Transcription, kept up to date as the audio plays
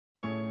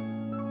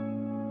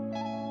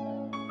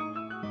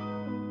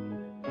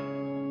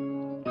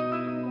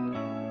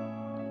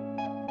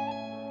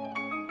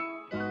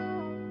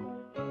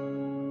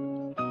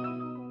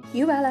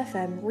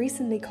ULFM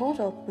recently caught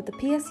up with the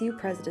PSU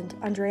President,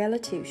 Andrea La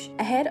Touche,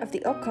 ahead of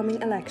the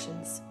upcoming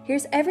elections.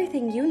 Here's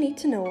everything you need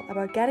to know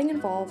about getting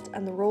involved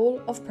and the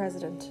role of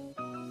President.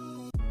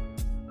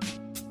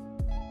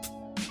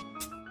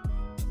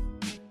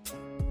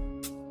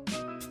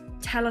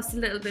 Tell us a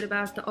little bit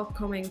about the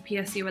upcoming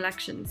PSU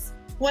elections.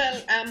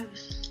 Well,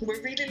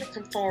 we're really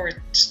looking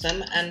forward to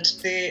them, and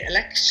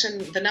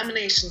the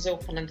nominations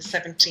open on the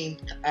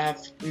 17th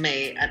of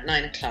May at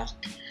 9 o'clock.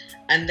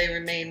 And they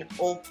remain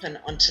open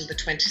until the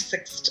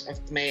 26th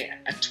of May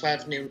at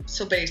 12 noon.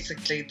 So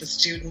basically, the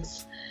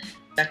students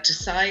that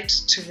decide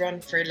to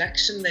run for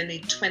election, they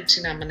need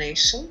 20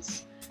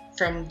 nominations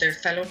from their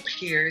fellow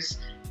peers,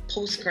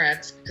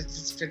 postgrads, because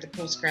it's for the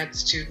Postgrad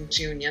Student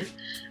Union.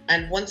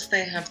 And once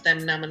they have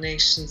them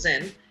nominations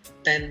in,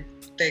 then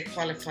they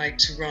qualify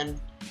to run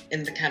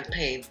in the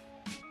campaign.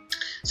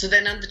 So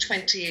then on the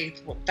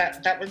 28th,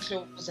 that will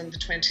close on the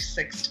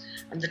 26th.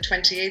 On the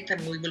 28th,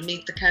 then we will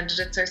meet the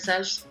candidates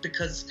ourselves,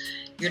 because,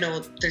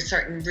 there's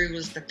certain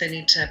rules that they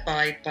need to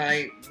abide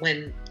by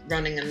when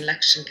running an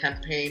election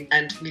campaign,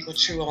 and we go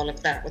through all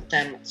of that with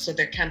them. So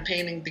their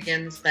campaigning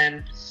begins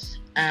then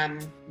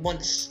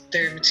once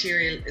their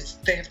material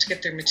they have to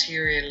get their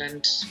material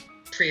and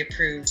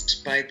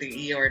pre-approved by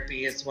the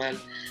ERB as well.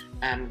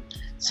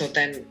 So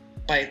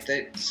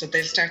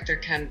they'll start their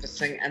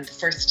canvassing, and the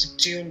 1st of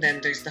June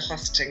then there's the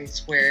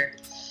hustings where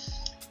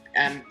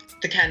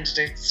the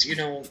candidates,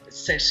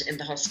 sit in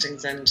the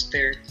hustings and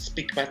they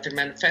speak about their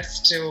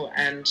manifesto,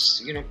 and,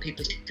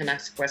 people can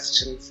ask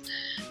questions.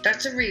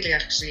 That's a really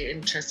actually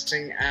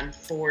interesting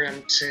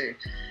forum to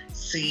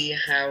see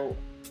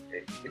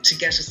to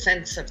get a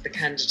sense of the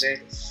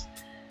candidates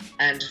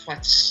and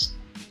what's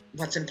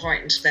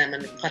important to them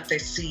and what they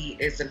see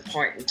is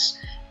important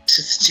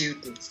to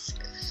students.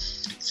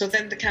 So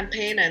then the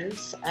campaign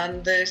ends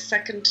on the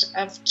 2nd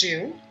of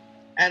June.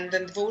 And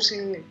then the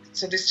voting,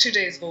 so there's 2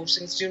 days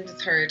voting, June the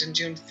 3rd and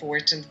June the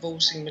 4th, and the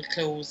voting will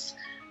close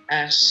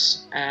at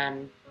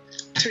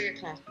 3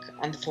 o'clock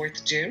on the 4th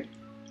of June,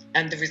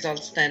 and the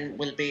results then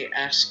will be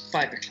at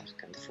 5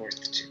 o'clock on the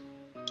 4th of June.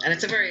 And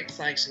it's a very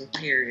exciting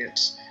period,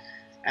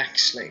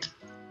 actually,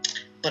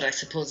 but I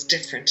suppose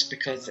different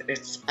because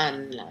it's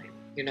online.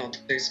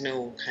 There's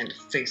no kind of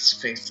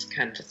face-to-face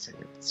canvassing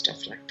and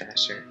stuff like that,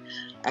 or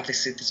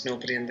obviously there's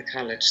nobody in the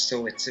college,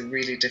 so it's a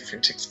really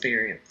different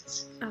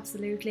experience.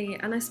 Absolutely.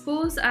 And I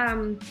suppose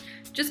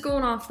just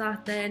going off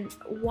that then,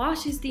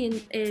 what is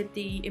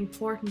the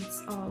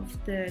importance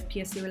of the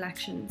PSU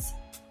elections?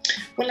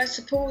 Well, I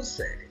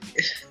suppose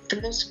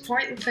the most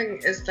important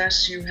thing is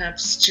that you have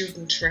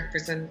student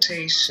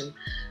representation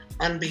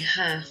on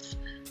behalf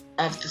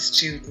of the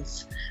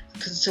students.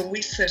 So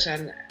we sit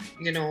on,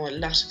 a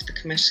lot of the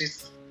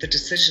committees, the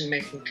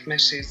decision-making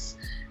committees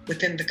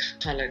within the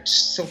college.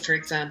 So, for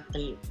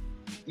example,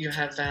 you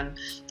have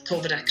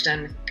COVID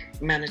Academic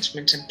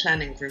Management and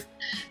Planning Group.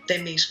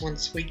 They meet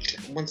once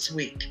a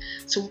week.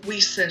 So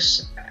we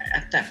sit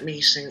at that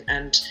meeting,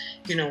 and,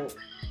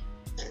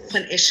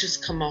 when issues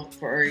come up,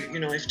 or,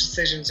 if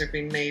decisions are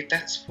being made,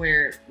 that's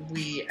where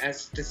we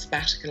as the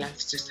sabbatical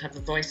officers have a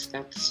voice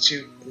about the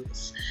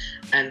students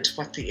and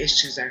what the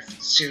issues are for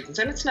the students.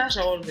 And it's not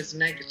always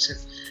negative,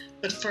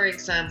 but for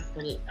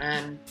example,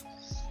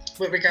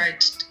 with regard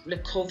to,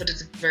 COVID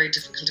is a very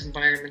difficult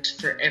environment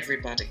for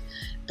everybody,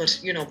 but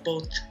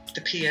both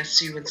the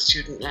PSU and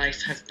student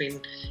life have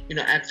been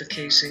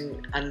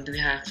advocating on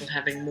behalf of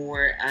having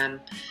more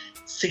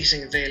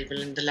seating available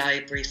in the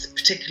libraries,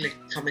 particularly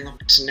coming up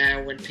to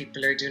now when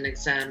people are doing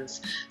exams.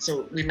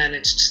 So we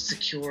managed to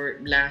secure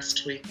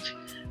last week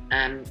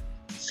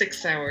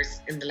 6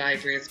 hours in the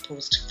library as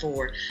opposed to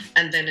 4,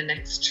 and then an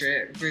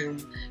extra room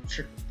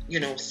for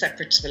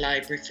separate to the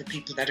library for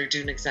people that are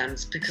doing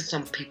exams, because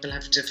some people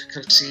have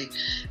difficulty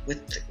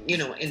with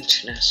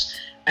internet.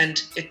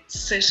 And it's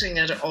sitting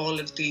at all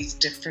of these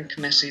different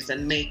committees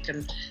and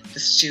making the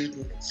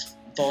students'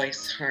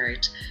 voice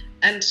heard,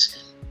 and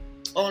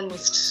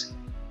almost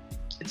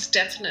it's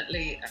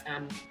definitely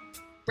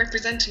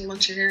representing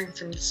what you're hearing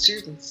from the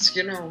students.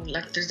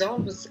 There's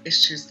always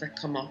issues that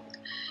come up,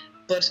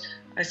 but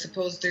I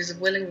suppose there's a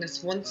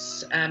willingness,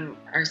 once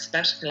our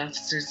sabbatical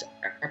officers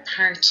are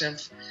part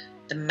of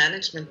the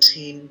management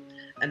team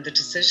and the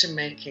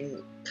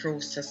decision-making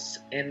process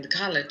in the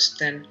college,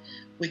 then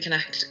we can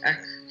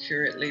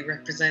accurately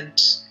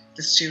represent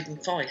the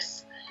student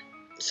voice.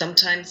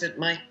 Sometimes it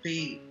might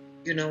be,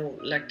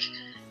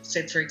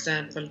 say for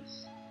example,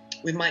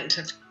 we mightn't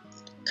have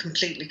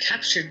completely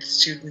captured the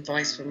student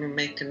voice when we're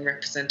making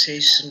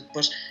representation,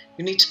 but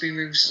you need to be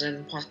rooted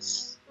in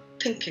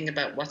thinking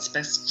about what's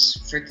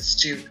best for the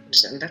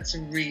student, and that's a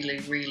really,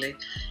 really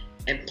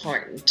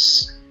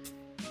important,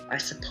 I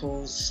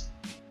suppose,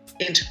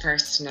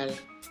 interpersonal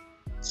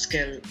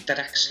skill that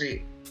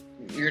actually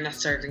you're not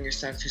serving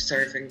yourself, you're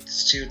serving the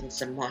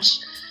students and what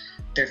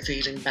they're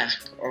feeding back.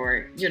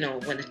 Or,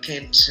 when it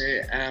came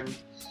to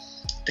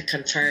the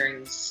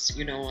conferrings,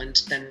 and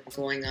them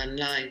going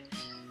online,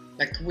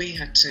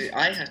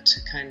 I had to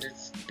kind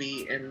of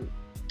be in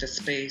the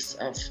space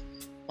of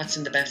what's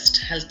in the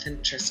best health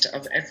interest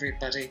of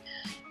everybody.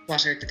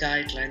 What are the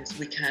guidelines?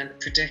 We can't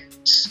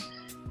predict,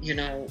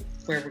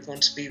 where we're going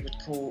to be with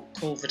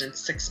COVID in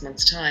 6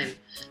 months' time.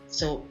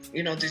 So,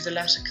 there's a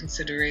lot of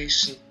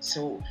consideration.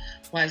 So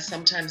while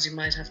sometimes you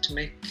might have to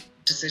make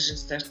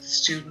decisions that the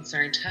students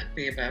aren't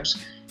happy about,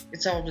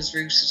 it's always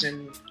rooted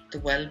in the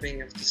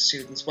well-being of the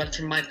students. Well,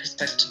 from my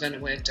perspective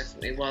anyway, it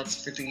definitely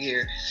was for the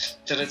year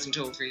that isn't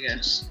over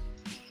yet.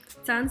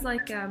 Sounds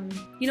like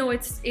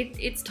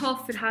it's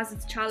tough. It has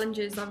its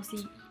challenges,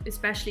 obviously,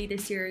 especially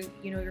this year.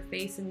 You're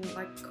facing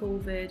like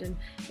COVID, and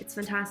it's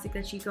fantastic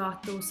that you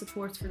got those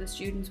supports for the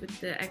students with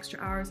the extra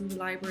hours in the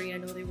library. I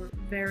know they were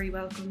very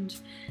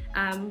welcomed,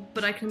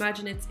 but I can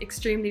imagine it's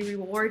extremely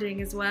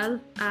rewarding as well,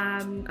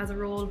 as a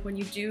role, when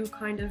you do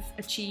kind of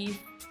achieve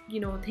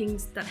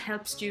things that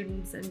help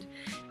students. And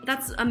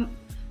that's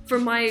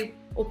from my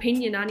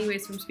opinion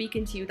anyways, from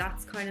speaking to you,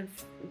 that's kind of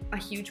a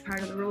huge part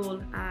of the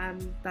role,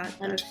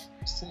 that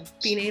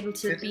being able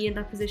to be in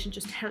that position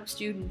just to help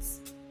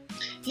students.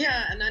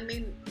 Yeah, and I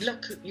mean,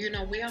 look,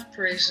 we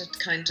operate at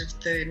kind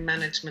of the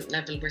management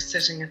level, we're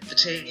sitting at the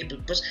table,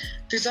 but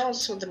there's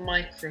also the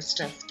micro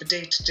stuff, the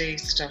day-to-day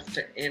stuff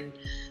in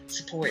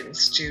supporting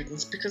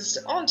students, because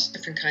all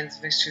different kinds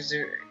of issues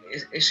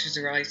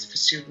arise for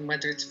students,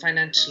 whether it's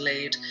financial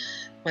aid,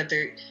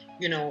 whether,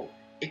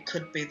 it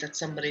could be that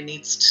somebody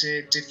needs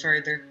to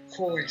defer their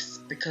course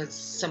because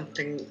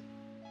something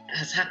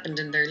has happened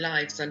in their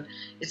lives, and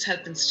it's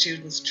helping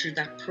students through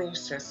that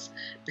process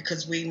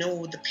because we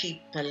know the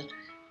people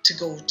to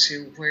go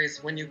to,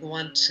 whereas when you go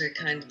on to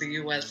kind of the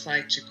UL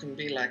site, you can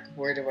be like,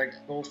 where do I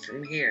go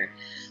from here?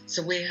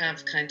 So we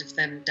have kind of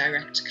them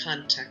direct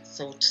contact,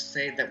 so to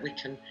say, that we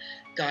can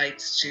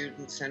guide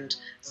students and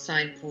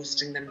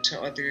signposting them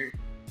to other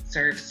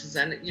services.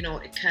 And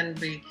it can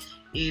be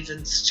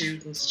even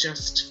students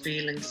just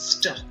feeling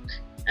stuck,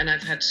 and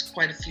I've had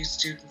quite a few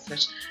students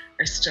that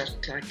are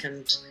stuck,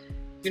 and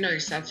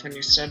yourself when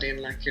you're studying,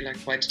 you're like,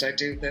 why did I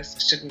do this? I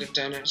shouldn't have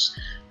done it.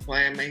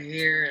 Why am I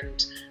here?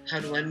 And how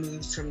do I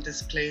move from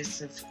this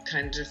place of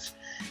kind of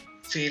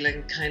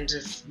feeling kind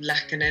of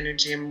lacking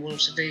energy and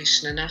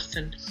motivation? And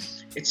often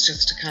it's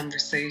just a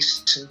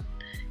conversation.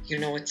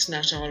 It's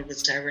not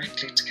always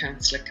directly to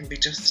counsel. It can be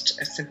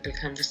just a simple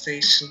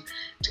conversation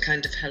to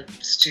kind of help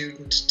the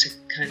student to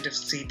kind of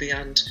see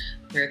beyond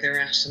where they're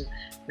at, and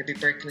maybe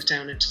breaking it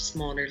down into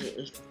smaller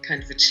little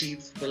kind of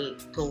achievable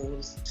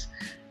goals,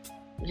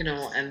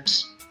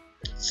 and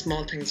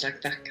small things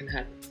like that can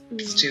help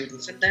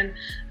students. And then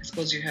I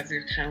suppose you have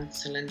your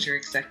council and your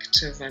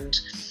executive and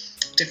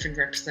different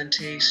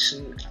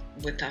representation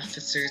with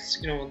officers,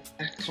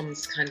 that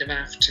comes kind of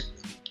after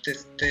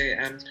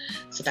the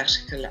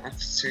sabbatical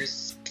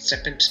officers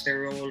step into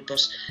their role.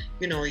 But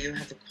you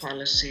have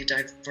equality,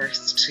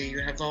 diversity, you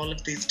have all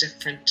of these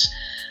different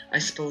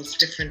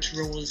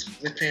roles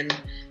within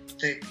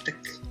the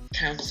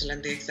council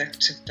and the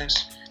executive, that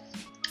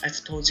I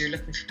suppose you're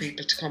looking for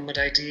people to come with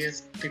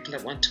ideas, people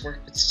that want to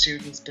work with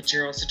students, but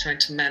you're also trying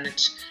to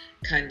manage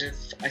kind of,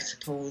 I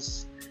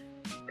suppose,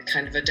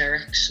 kind of a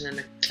direction and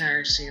a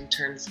clarity in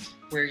terms of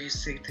where you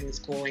see things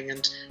going,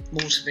 and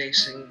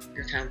motivating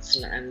your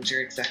council and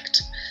your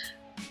executive.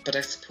 But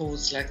I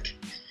suppose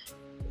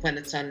when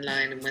it's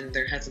online and when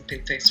there hasn't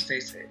been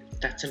face-to-face,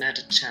 that's an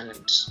added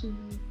challenge.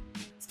 Mm-hmm. I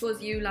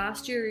suppose you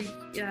last year,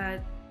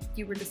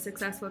 you were the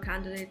successful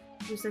candidate.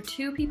 Was there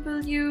two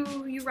people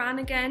you ran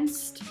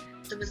against?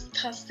 There was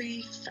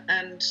Tasif,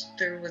 and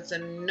there was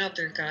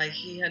another guy.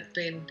 He had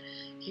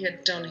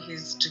done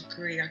his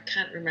degree. I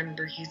can't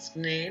remember his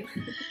name.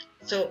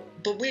 So,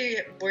 but we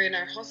were in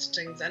our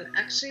hustings, and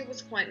actually it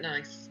was quite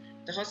nice.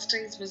 The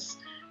hustings was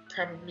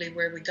probably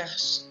where we got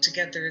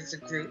together as a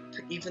group,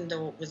 even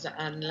though it was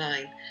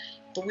online.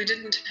 But we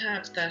didn't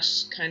have that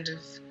kind of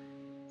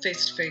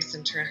face-to-face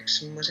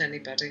interaction with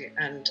anybody,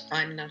 and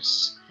I'm not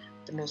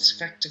the most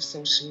effective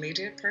social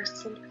media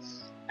person,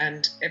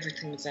 and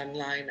everything was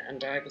online,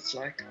 and I was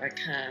like, I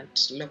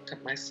can't look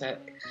at myself.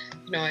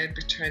 I'd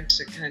be trying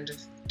to kind of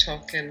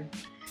talk and,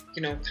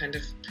 kind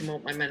of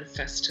promote my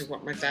manifesto,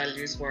 what my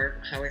values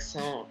were, how I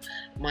saw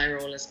my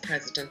role as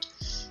president.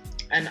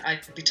 And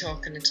I'd be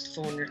talking into the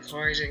phone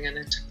recording, and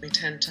it took me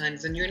 10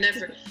 times. And you're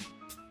never,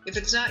 if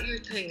it's not your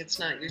thing, it's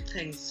not your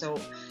thing. So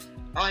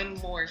I'm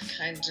more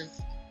kind of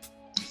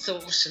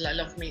social. I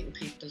love meeting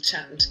people,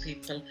 chatting to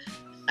people.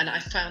 And I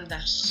found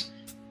that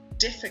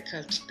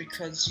difficult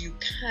because you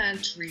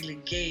can't really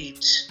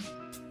gauge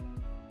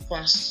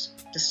what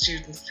the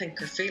students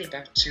think or feel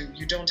about you.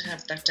 You don't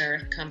have that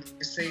direct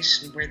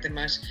conversation where they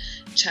might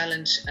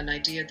challenge an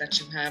idea that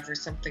you have or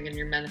something in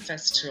your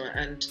manifesto,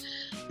 and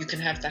you can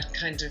have that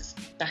kind of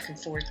back and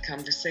forth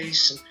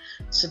conversation.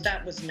 So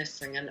that was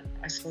missing, and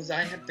I suppose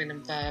I had been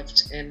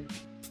involved in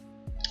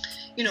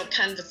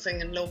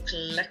canvassing in local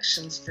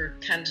elections for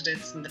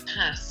candidates in the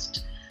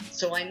past,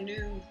 so I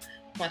knew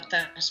what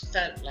that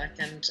felt like,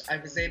 and I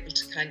was able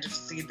to kind of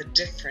see the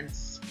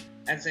difference,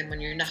 as in when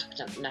you're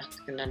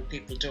knocking on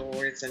people's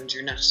doors and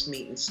you're not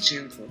meeting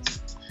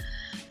students.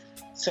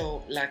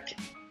 So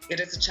it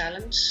is a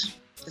challenge,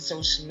 the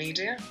social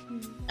media.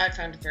 I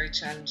found it very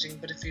challenging,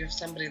 but if you have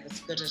somebody that's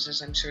good at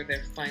it, I'm sure they'll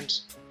find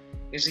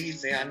it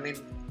easy. I mean,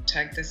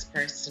 tag this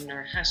person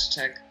or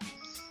hashtag.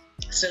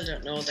 Still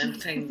don't know them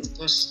things,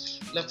 but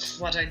look,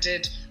 what I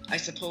did, I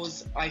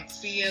suppose I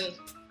feel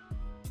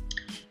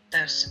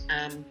that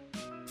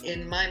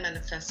in my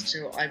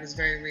manifesto, I was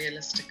very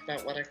realistic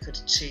about what I could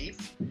achieve.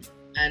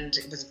 And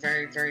it was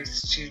very, very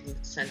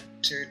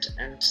student-centred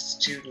and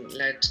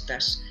student-led,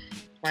 that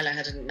while I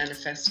had a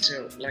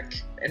manifesto,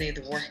 like any of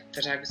the work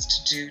that I was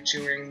to do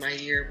during my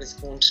year was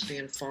going to be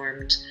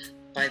informed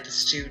by the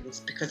students,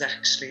 because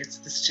actually it's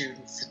the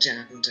students'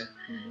 agenda,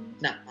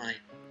 not mine.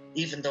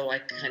 Even though I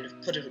kind of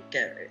put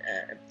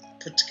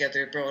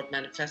together a broad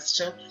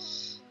manifesto,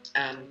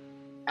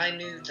 I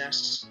knew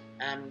that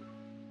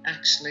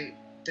actually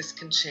this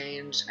can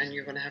change, and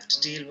you're going to have to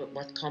deal with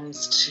what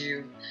comes to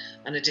you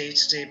on a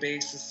day-to-day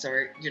basis,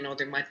 or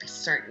there might be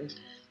certain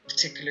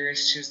particular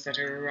issues that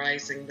are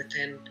arising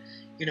within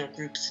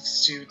groups of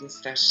students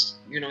that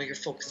your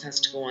focus has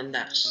to go on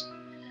that.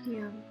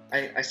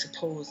 I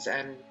suppose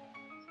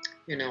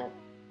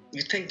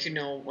you think you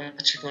know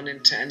what you're going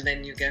into, and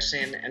then you get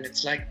in, and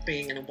it's like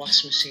being in a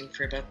washing machine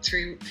for about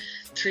three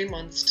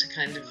months to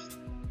kind of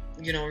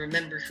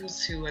remember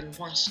who's who and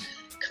what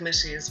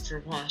committee is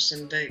for what,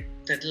 and the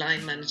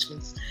line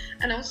management,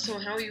 and also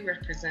how you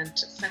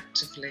represent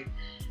effectively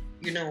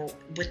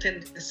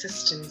within the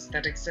systems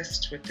that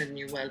exist within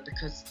UL,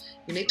 because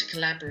you need to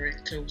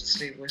collaborate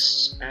closely with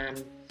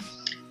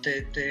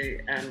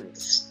the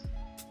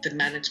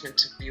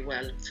management of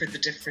UL for the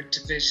different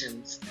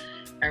divisions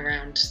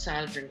around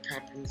solving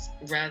problems,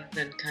 rather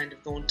than kind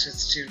of going to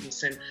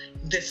students and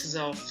this is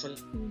awful,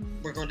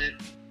 we're going to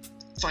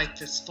fight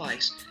this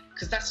fight,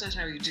 because that's not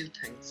how you do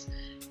things.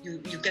 You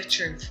get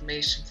your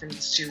information from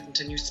the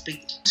student and you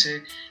speak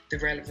to the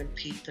relevant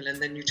people,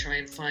 and then you try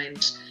and find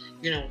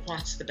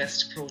what's the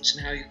best approach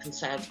and how you can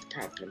solve the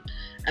problem,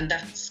 and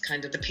that's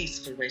kind of the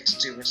peaceful way to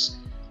do it.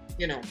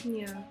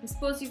 I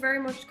suppose you very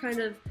much kind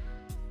of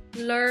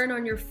learn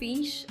on your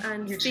feet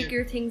and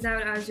figure things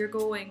out as you're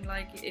going.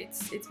 Like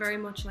it's very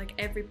much like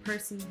every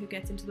person who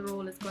gets into the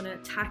role is going to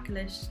tackle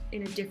it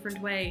in a different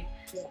way,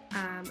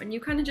 and you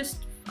kind of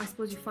just, I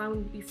suppose, you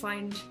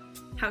find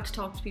how to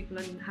talk to people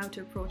and how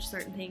to approach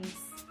certain things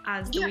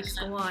as the weeks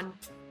go on.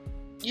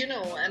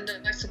 And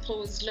I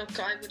suppose, look,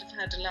 I would have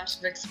had a lot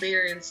of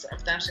experience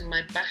of that in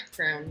my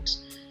background,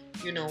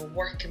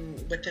 working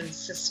within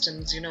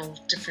systems,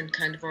 different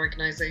kind of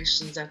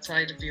organisations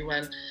outside of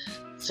UL.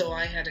 So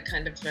I had a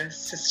kind of a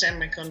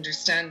systemic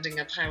understanding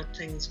of how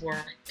things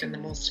work and the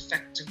most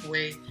effective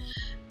way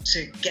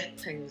to get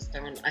things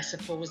done. I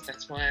suppose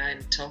that's why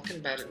I'm talking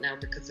about it now,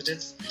 because it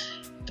is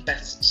the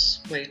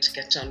best way to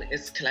get done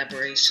is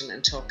collaboration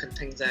and talking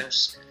things out,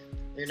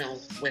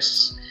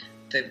 with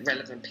the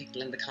relevant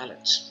people in the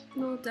college.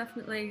 No,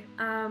 definitely.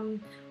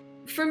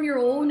 From your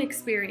own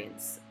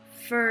experience,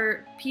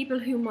 for people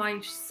who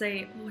might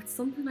say, oh, it's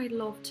something I'd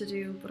love to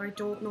do, but I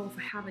don't know if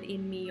I have it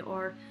in me,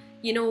 or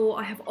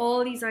I have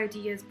all these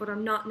ideas, but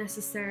I'm not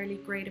necessarily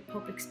great at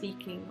public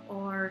speaking,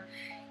 or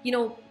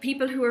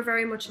people who are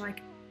very much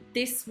like,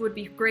 this would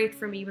be great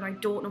for me, but I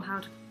don't know how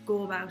to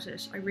go about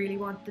it. I really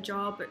want the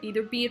job,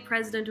 either be it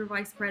president or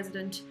vice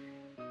president.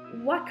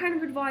 What kind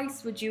of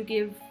advice would you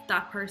give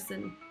that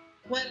person?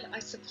 Well, I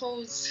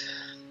suppose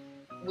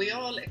we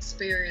all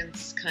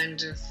experience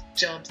kind of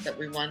jobs that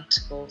we want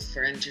to go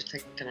for, and you're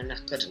thinking, I'm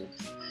not good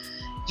enough.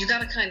 You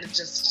got to kind of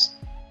just,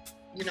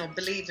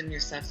 believe in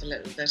yourself a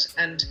little bit.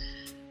 And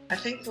I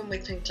think when we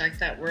think like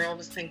that, we're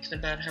always thinking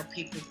about how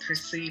people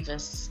perceive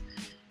us,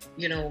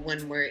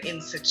 when we're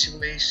in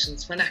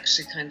situations, when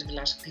actually kind of a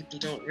lot of people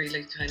don't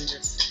really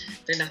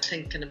they're not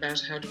thinking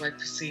about how do I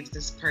perceive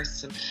this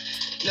person.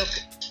 Look,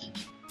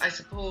 I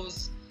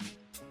suppose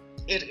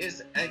it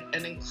is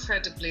an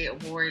incredibly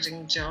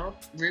rewarding job.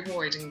 There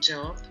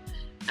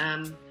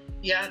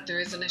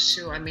is an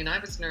issue. I mean, I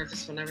was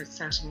nervous when I was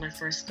sat in my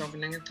first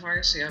governing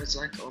authority. I was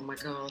like, oh my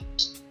God,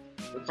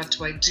 what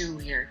do I do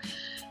here?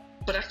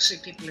 But actually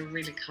people are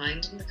really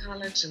kind in the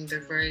college, and they're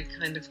very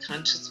kind of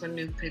conscious when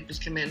new people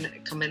come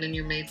in and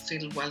you're made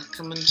feel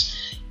welcome, and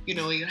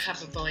you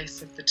have a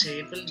voice at the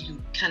table.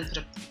 You can put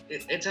up,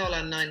 it's all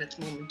online at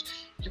the moment,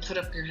 you put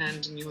up your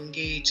hand and you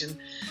engage. And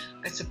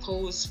I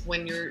suppose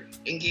when you're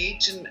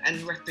engaging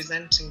and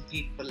representing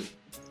people,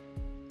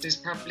 there's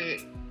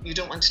probably, you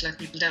don't want to let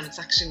people down. It's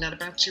actually not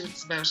about you,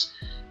 it's about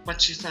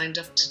what you signed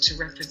up to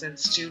represent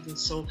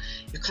students. So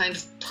you kind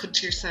of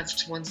put yourself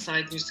to one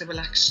side and you say, well,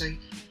 actually,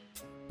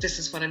 this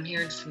is what I'm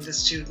hearing from the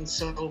students.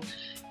 So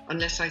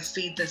unless I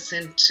feed this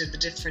into the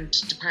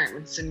different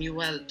departments in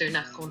UL, they're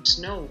not going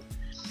to know,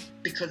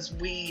 because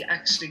we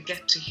actually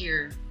get to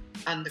hear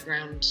on the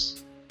ground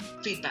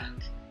feedback,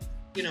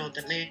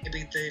 that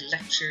maybe the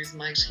lecturers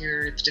might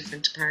hear at the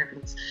different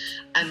departments.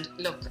 And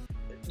look,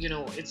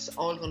 it's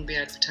all going to be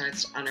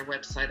advertised on our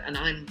website, and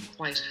I'm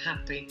quite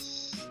happy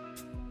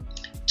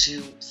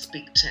to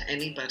speak to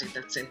anybody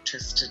that's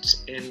interested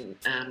in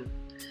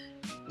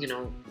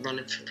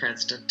running for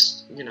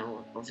president,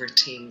 over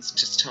Teams,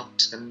 just talk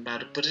to them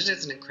about it. But it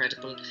is an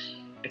incredible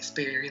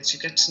experience. You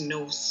get to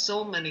know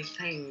so many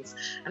things.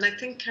 And I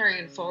think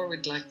carrying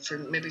forward, like for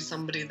maybe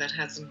somebody that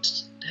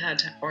hasn't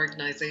had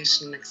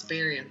organisational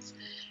experience,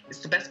 it's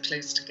the best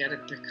place to get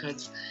it,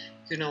 because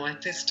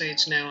at this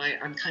stage now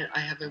I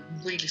have a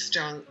really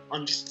strong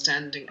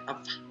understanding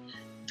of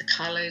the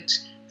college,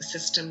 the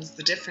systems,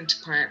 the different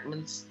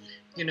departments,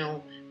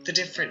 the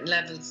different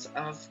levels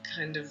of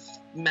kind of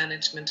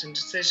management and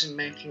decision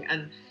making,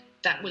 and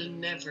that will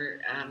never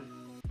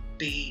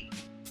be,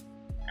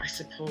 I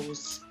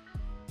suppose,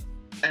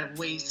 a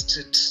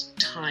wasted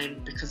time,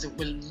 because it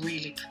will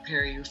really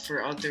prepare you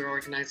for other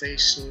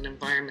organisational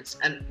environments.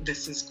 And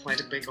this is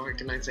quite a big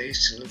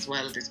organisation as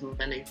well. There's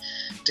many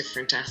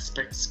different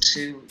aspects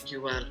to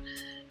UL.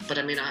 But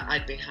I mean,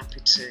 I'd be happy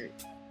to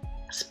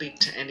speak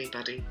to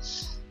anybody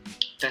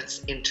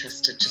that's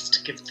interested, just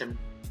to give them,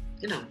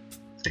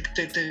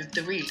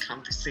 the real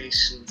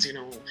conversations,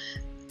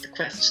 the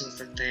questions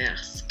that they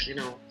ask,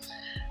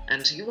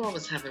 And you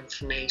always have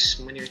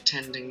information when you're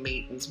attending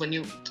meetings. When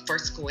you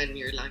first go in,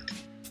 you're like,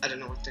 I don't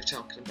know what they're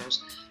talking about.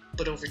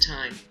 But over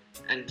time,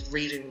 and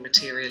reading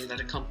material that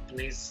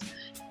accompanies,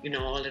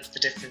 all of the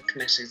different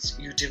committees,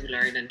 you do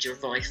learn, and your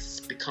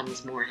voice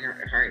becomes more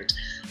heard.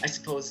 I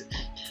suppose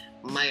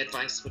my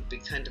advice would be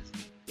kind of,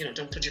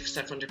 don't put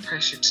yourself under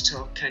pressure to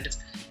talk, kind of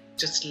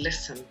just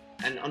listen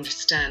and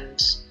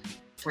understand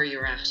where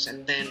you're at,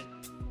 and then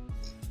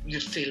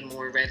you'll feel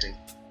more ready.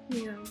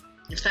 Yeah.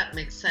 If that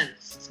makes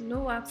sense.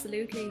 No,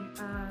 absolutely.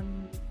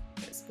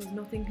 I suppose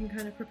nothing can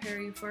kind of prepare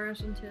you for it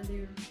until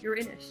you're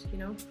in it,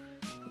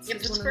 It's but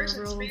it's first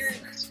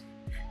experience.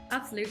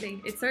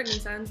 Absolutely. It certainly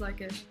sounds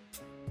like it.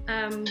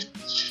 I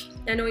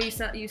know you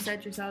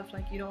said yourself,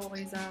 like, you'd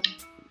always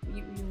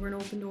you were an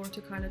open door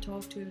to kind of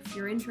talk to if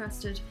you're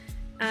interested.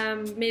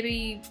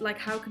 Maybe, like,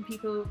 how can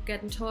people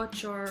get in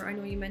touch? Or I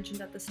know you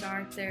mentioned at the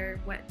start there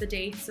the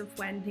dates of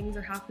when things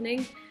are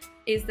happening.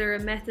 Is there a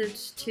method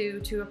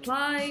to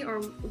apply,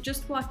 or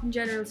just what in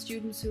general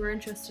students who are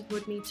interested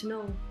would need to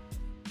know?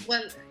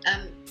 Well,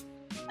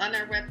 on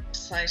our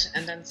website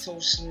and on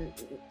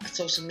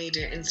social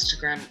media,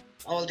 Instagram,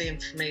 all the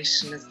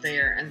information is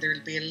there, and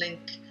there'll be a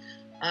link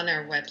on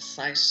our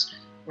website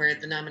where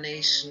the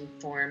nomination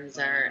forms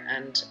are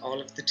and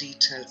all of the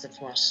details of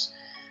what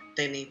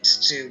they need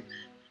to do.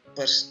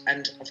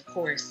 And of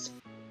course,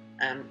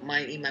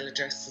 my email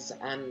address is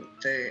on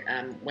the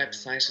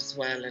website as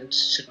well, and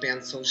should be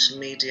on social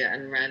media,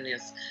 and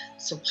Ranya's.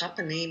 So pop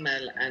an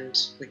email and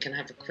we can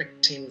have a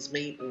quick Teams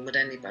meeting with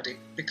anybody,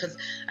 because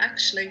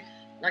actually,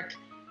 like,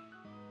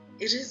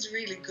 it is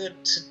really good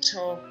to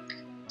talk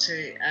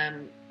to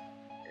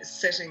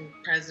sitting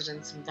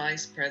presidents and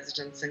vice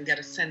presidents and get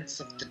a sense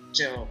of the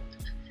job,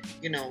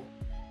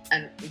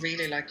 and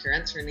really, like, you're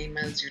answering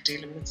emails, you're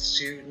dealing with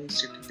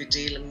students, you could be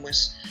dealing with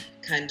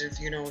kind of,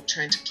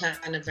 trying to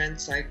plan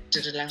events. I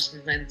did a lot of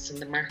events in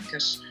the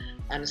market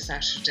on a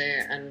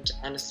Saturday and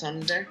on a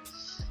Sunday,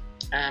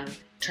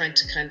 trying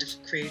to kind of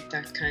create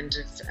that kind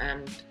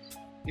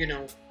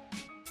of,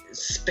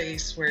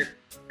 space where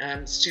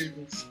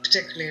students,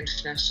 particularly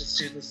international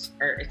students,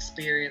 are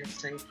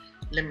experiencing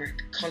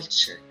Limerick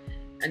culture.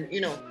 And,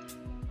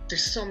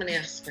 there's so many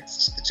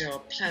aspects to the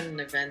job: planning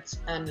events,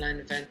 online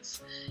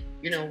events.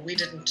 We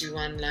didn't do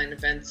online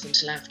events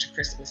until after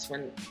Christmas,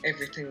 when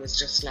everything was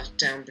just locked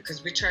down,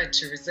 because we tried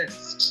to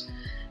resist,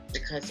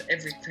 because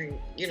everything,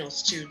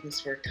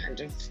 students were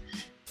kind of,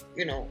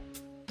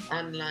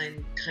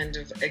 online kind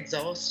of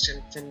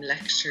exhaustion from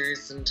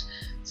lectures and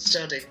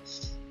study.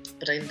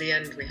 But in the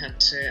end, we had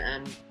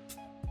to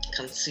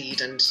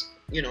concede and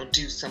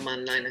do some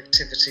online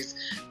activities.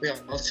 We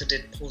also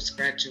did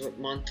postgraduate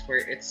month, where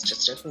it's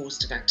just a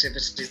host of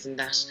activities, and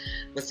that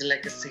was a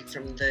legacy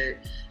from the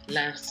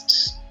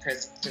last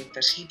president,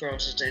 that he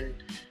brought it in,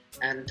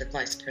 and the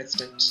vice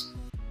president,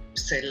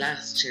 say,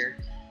 last year,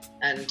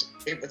 and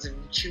it was a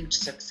huge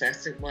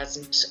success. It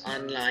wasn't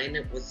online,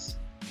 it was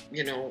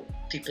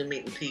people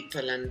meeting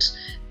people and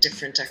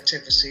different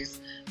activities.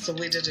 So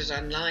we did it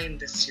online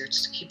this year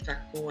to keep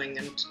that going,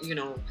 and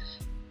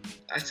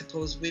I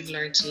suppose we've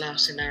learned a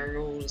lot in our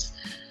roles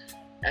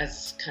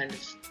as kind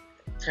of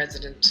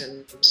president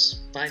and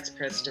vice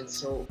president,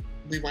 so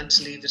we want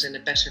to leave it in a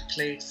better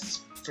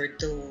place for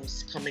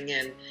those coming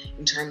in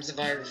terms of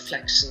our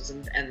reflections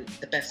and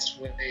the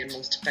best way and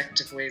most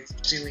effective ways of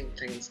doing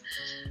things.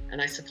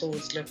 And I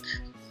suppose, look,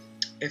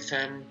 if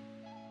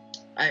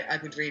I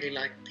would really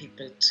like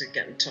people to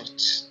get in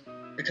touch,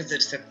 because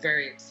it's a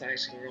very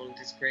exciting role.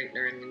 There's great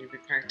learning, and you'll be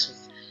part of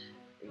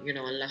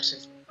a lot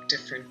of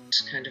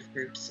different kind of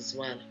groups as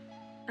well.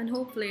 And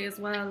hopefully as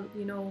well,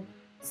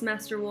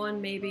 semester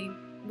one maybe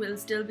will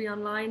still be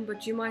online,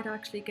 but you might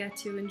actually get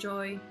to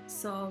enjoy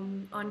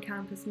some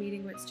on-campus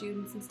meeting with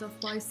students and stuff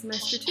by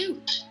semester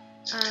two.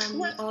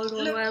 All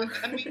going well.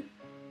 I mean,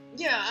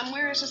 yeah, and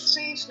we're at a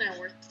stage now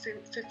where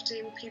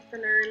 15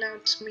 people are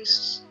allowed to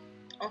meet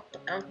up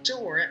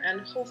outdoor,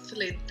 and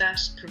hopefully that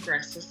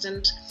progresses.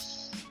 And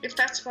if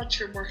that's what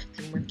you're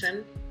working with,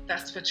 then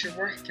that's what you're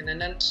working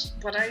in. And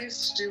what I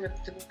used to do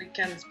at the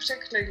weekends,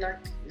 particularly, like,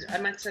 I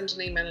might send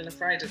an email on a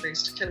Friday. They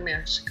used to kill me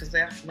actually, because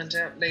they often went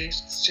out late.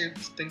 The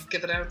students, they'd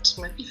give it out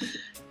to me.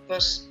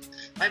 But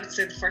I would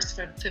say the first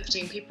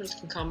 15 people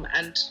can come,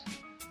 and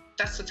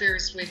that's the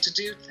fairest way to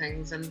do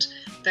things. And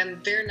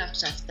then they're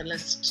knocked off the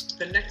list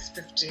the next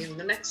 15,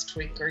 the next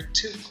week, or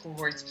 2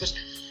 cohorts. But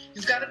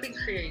you've got to be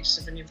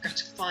creative, and you've got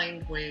to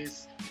find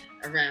ways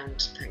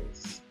around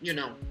things, you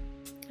know.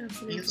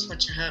 Absolutely. Use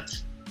what you have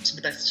to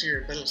the best of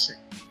your ability.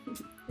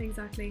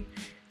 Exactly.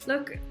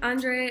 Look,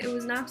 Andrea, it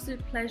was an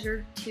absolute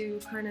pleasure to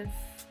kind of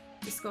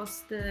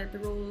discuss the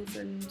roles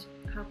and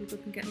how people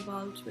can get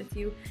involved with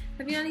you.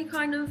 Have you any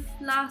kind of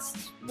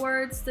last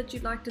words that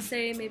you'd like to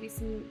say? Maybe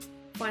some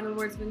final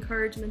words of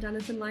encouragement,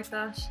 anything like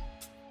that?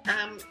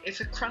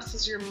 If it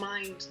crosses your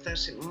mind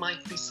that it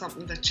might be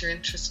something that you're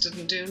interested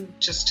in doing,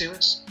 just do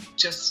it.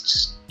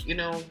 Just, you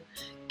know,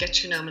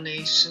 get your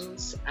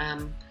nominations.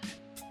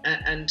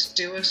 And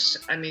do it.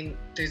 I mean,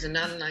 there's an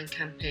online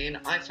campaign.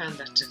 I found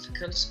that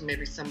difficult.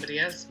 Maybe somebody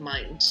else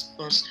mightn't,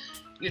 but,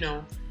 you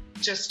know,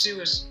 just do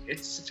it.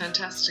 It's a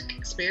fantastic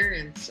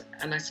experience.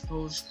 And I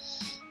suppose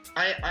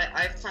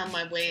I found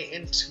my way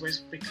into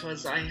it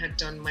because I had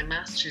done my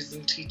master's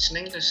in teaching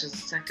English as a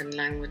second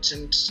language,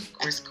 and of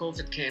course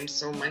COVID came,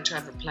 so my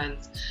travel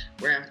plans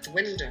were out the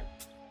window.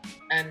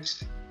 And,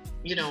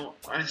 you know,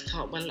 I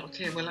thought, well,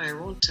 okay, will I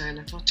or won't I? And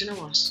I thought, you know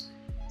what?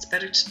 It's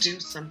better to do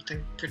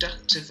something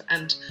productive,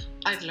 and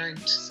I've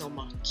learned so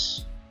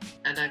much,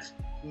 and I've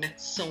met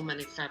so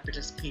many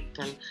fabulous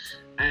people,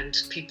 and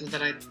people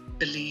that I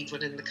believe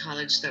within the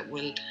college that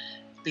will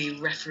be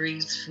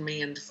referees for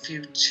me in the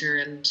future.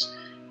 And,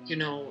 you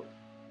know,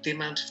 the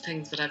amount of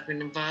things that I've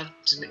been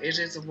involved in, it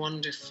is a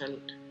wonderful,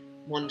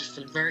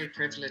 wonderful, very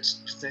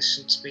privileged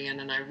position to be in.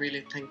 And I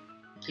really think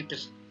people,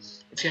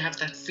 if you have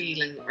that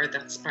feeling or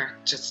that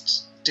spark,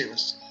 just do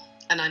it.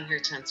 And I'm here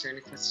to answer any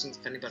questions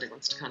if anybody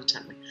wants to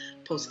contact me.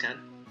 Postcard,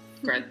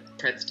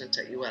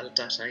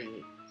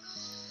 president@ul.ie.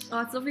 Oh,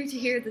 it's lovely to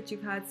hear that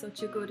you've had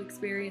such a good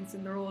experience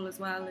in the role as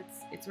well.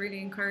 It's really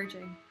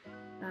encouraging.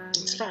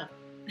 It's fun.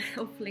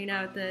 Hopefully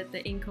now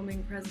the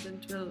incoming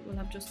president will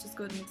have just as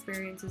good an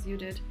experience as you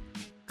did,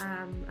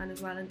 and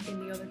as well in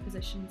the other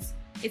positions.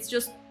 It's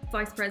just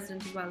vice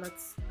president as well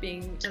that's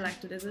being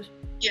elected, is it?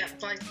 Yeah,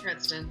 vice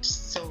president.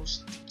 So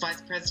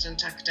vice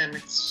president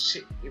academics,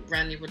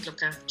 Rania would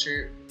look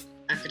after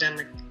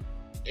academic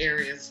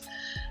areas,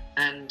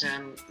 and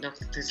look,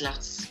 there's lots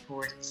of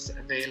supports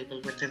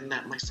available within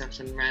that. Myself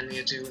and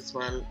Rania do as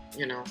well,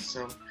 you know.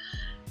 So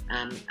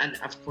and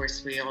of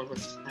course we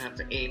always have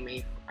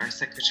Amy, our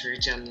Secretary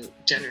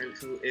General,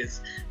 who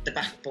is the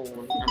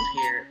backbone of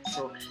here.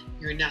 So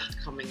you're not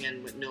coming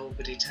in with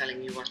nobody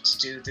telling you what to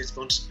do. There's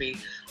going to be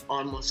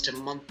almost a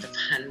month of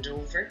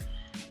handover,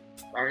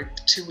 or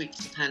 2 weeks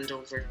of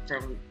handover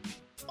from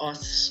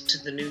us to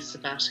the new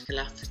sabbatical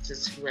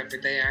officers, whoever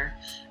they are.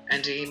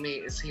 And Amy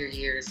is here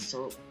years,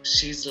 so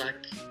she's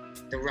like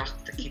the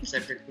rock that keeps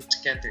everything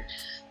together.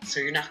 So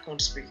you're not going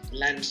to be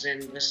landed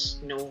in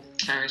with no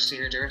clarity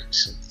or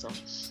direction. So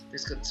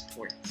there's good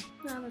support.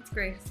 Oh, that's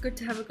great. It's good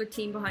to have a good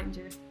team behind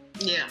you.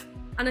 Yeah.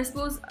 And I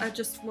suppose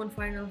just one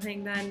final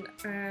thing then,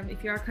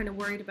 if you are kind of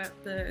worried about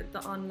the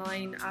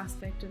online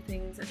aspect of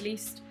things, at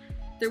least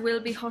there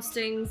will be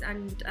hustings,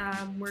 and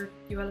where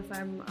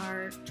ULFM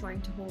are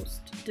trying to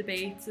host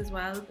debates as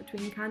well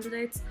between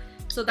candidates.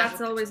 So that's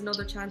always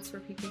another chance for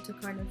people to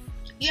kind of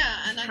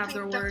have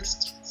their word.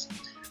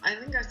 I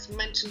think I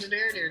mentioned it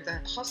earlier,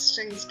 that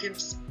hustings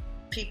gives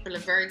people a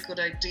very good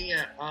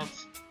idea of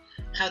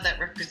how that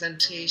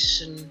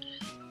representation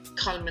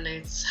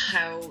culminates,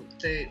 how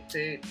the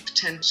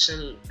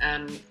potential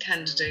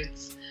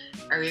candidates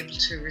are able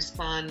to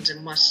respond,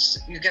 and what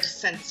you get a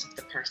sense of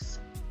the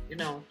person. You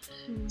know,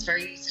 It's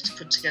very easy to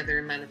put together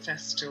a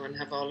manifesto and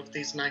have all of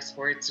these nice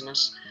words in it,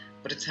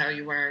 but it's how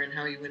you are and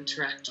how you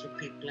interact with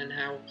people and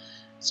how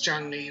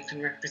strongly you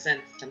can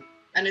represent them.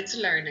 And it's a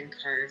learning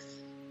curve.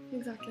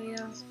 Exactly,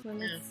 yeah.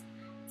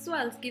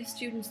 Well, it gives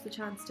students the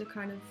chance to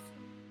kind of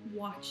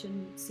watch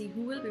and see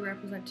who will be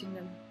representing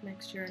them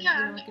next year,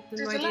 and give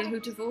them an idea who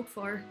to vote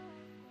for.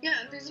 Yeah,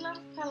 and there's a lot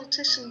of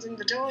politicians in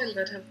the Dáil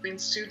that have been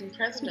student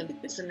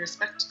presidents in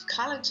respective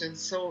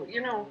colleges, so,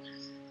 you know,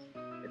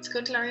 it's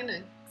good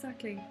learning.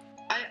 Exactly.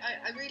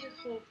 I really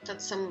hope that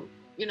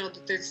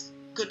that there's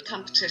good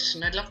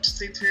competition. I'd love to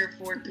see 3 or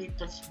 4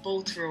 people for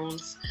both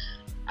roles.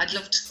 I'd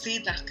love to see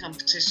that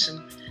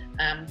competition,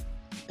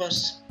 but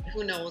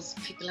who knows,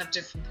 people have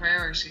different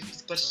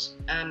priorities. But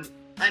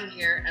I'm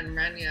here, and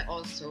Rania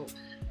also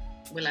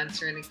will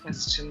answer any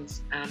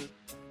questions.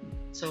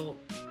 So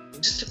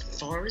I'm just looking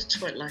forward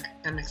to it. Like,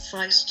 I'm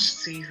excited to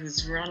see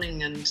who's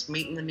running and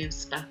meeting the new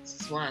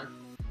spats as well.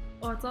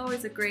 Oh, it's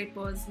always a great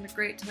buzz and a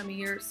great time of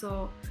year.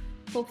 So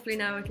hopefully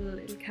now it'll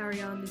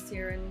carry on this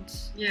year. And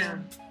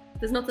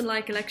there's nothing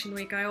like election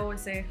week. I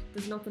always say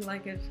there's nothing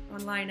like it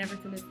online.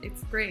 Everything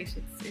it's great.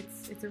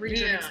 It's a really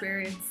good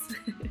experience.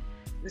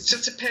 It's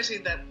just a pity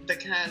that they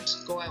can't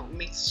go out and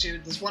meet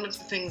students. One of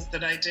the things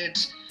that I did,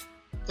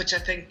 which I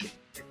think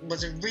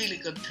was a really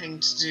good thing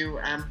to do,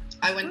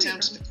 I went down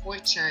to the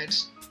courtyard.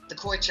 The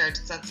courtyard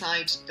is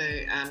outside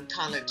the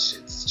college.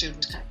 It's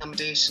student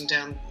accommodation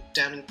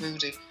down in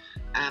Groody.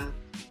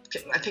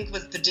 I think it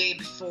was the day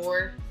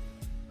before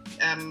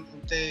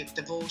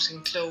the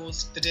voting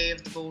closed, the day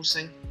of the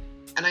voting,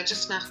 and I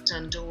just knocked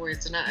on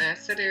doors. And I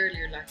said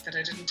earlier, like, that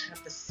I didn't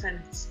have the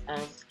sense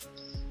of,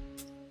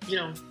 you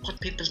know, what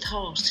people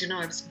thought. You know,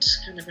 I was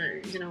kind of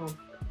a, you know,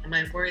 am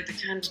I a worthy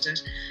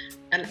candidate?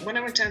 And when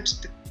I went down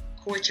to the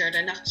courtyard,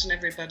 I knocked on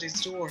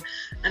everybody's door,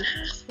 and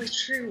halfway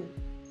through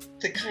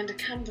the kind of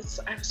canvas,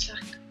 I was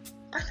like,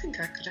 I think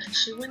I could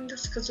actually win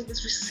this, because I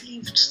was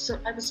received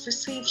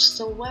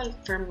so well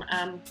from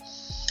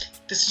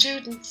the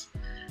students.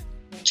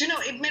 Do you know,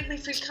 it made me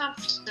feel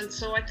confident.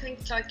 So I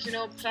think, like, you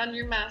know, put on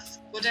your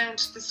mask, go down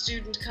to the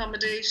student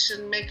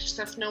accommodation, make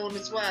yourself known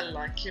as well,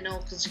 like, you know,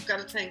 because you've got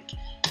to think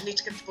you need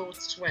to get the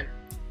votes to win.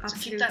 Absolutely.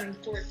 So keep that in the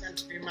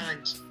forefront of your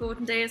mind.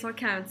 Voting day is what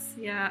counts.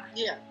 Yeah,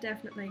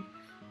 definitely.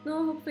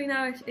 No, hopefully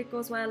now it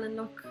goes well, and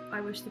look,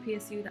 I wish the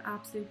PSU the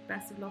absolute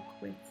best of luck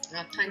with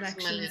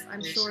elections.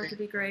 I'm sure it'll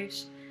be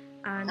great.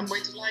 And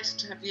we're delighted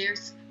to have your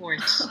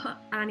support.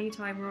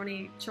 Anytime, we're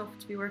only chuffed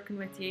to be working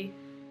with you.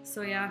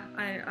 So yeah,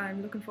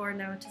 I'm looking forward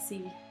now to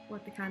see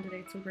what the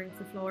candidates will bring to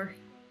the floor.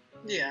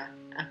 Yeah,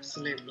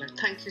 absolutely.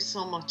 Thank you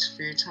so much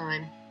for your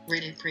time.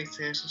 Really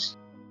appreciate it.